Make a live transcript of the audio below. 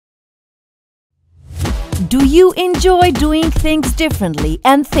Do you enjoy doing things differently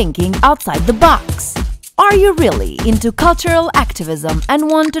and thinking outside the box? Are you really into cultural activism and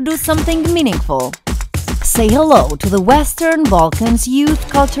want to do something meaningful? Say hello to the Western Balkans Youth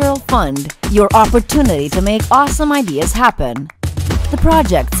Cultural Fund, your opportunity to make awesome ideas happen. The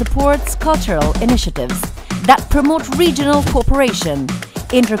project supports cultural initiatives that promote regional cooperation,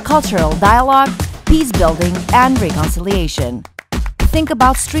 intercultural dialogue, peace building, and reconciliation. Think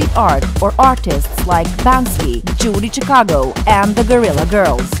about street art or artists like Banksy, Judy Chicago, and the Guerrilla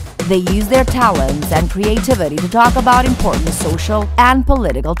Girls. They use their talents and creativity to talk about important social and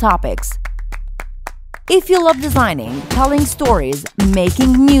political topics. If you love designing, telling stories,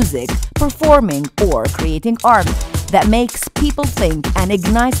 making music, performing, or creating art that makes people think and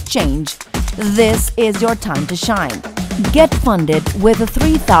ignites change, this is your time to shine. Get funded with a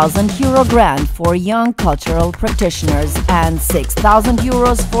 €3,000 grant for young cultural practitioners and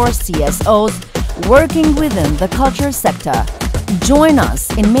 €6,000 for CSOs working within the culture sector. Join us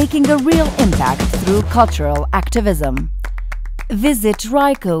in making a real impact through cultural activism. Visit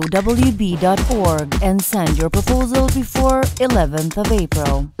RYCOWB.org and send your proposal before 11th of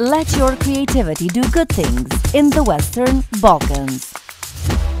April. Let your creativity do good things in the Western Balkans.